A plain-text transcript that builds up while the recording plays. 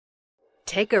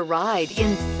Take a ride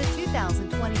in the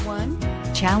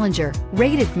 2021 Challenger.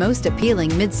 Rated most appealing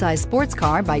midsize sports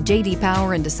car by J.D.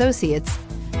 Power and Associates,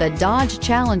 the Dodge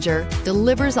Challenger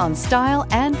delivers on style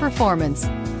and performance.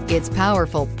 It's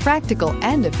powerful, practical,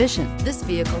 and efficient. This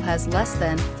vehicle has less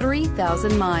than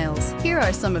 3,000 miles. Here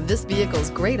are some of this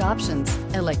vehicle's great options: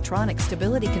 electronic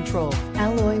stability control,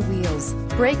 alloy wheels,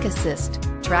 brake assist,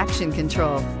 traction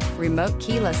control, remote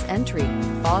keyless entry,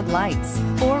 fog lights,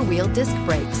 four-wheel disc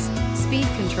brakes, speed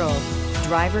control,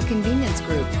 driver convenience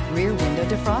group, rear window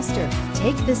defroster.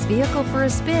 Take this vehicle for a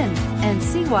spin and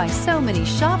see why so many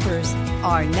shoppers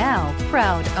are now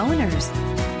proud owners.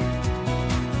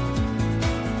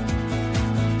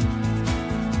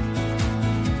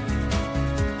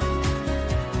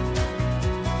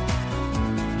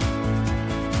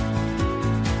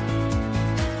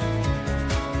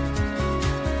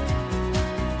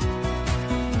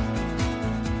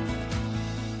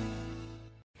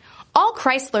 All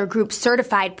Chrysler Group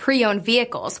certified pre-owned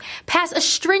vehicles pass a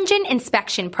stringent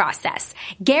inspection process,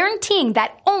 guaranteeing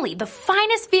that only the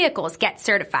finest vehicles get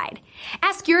certified.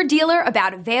 Ask your dealer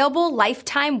about available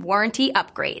lifetime warranty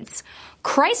upgrades.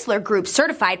 Chrysler Group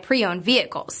certified pre-owned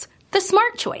vehicles, the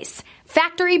smart choice,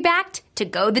 factory backed to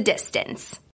go the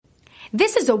distance.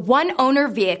 This is a one-owner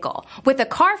vehicle with a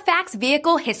CARFAX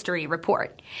Vehicle History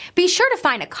Report. Be sure to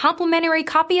find a complimentary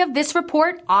copy of this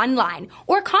report online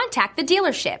or contact the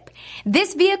dealership.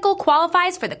 This vehicle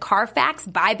qualifies for the CARFAX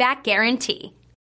Buyback Guarantee.